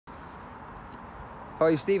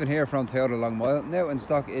Hi, Stephen here from Toyota Long Mile. Now in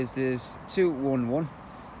stock is this 211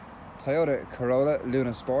 Toyota Corolla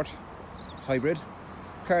Luna Sport Hybrid.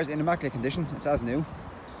 Car's in immaculate condition, it's as new.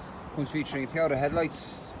 Comes featuring Toyota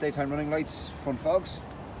headlights, daytime running lights, front fogs.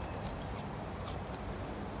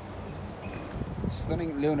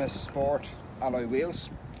 Stunning Luna Sport alloy wheels,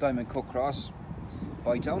 diamond cut cross,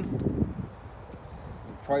 bitone.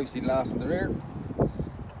 Privacy glass in the rear.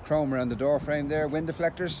 Chrome around the door frame there, wind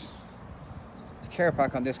deflectors. Care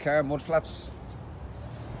pack on this car, mud flaps.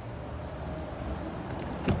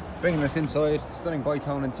 Bringing us inside, stunning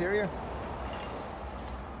bitone interior.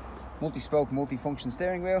 Multi-spoke, multi-function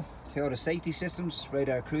steering wheel. Toyota safety systems,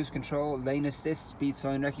 radar cruise control, lane assist, speed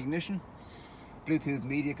sign recognition. Bluetooth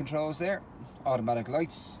media controls there. Automatic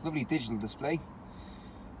lights, lovely digital display.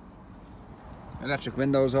 Electric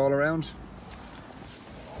windows all around.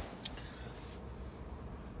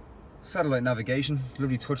 Satellite navigation,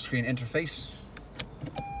 lovely touchscreen interface.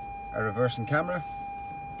 A reversing camera,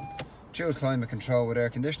 dual climate control with air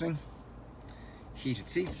conditioning, heated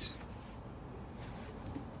seats,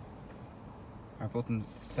 our button to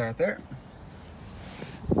start there.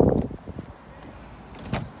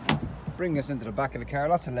 Bring us into the back of the car,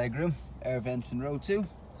 lots of leg room, air vents in row 2,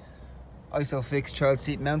 ISOFIX child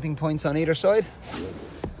seat mounting points on either side,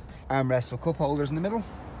 armrest with cup holders in the middle.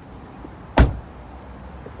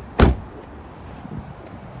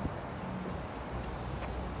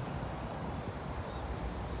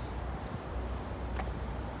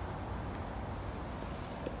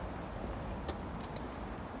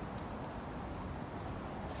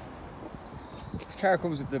 This car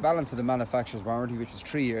comes with the balance of the manufacturer's warranty, which is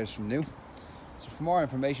 3 years from new. So for more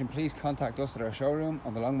information, please contact us at our showroom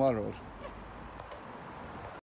on the Long Mile Road.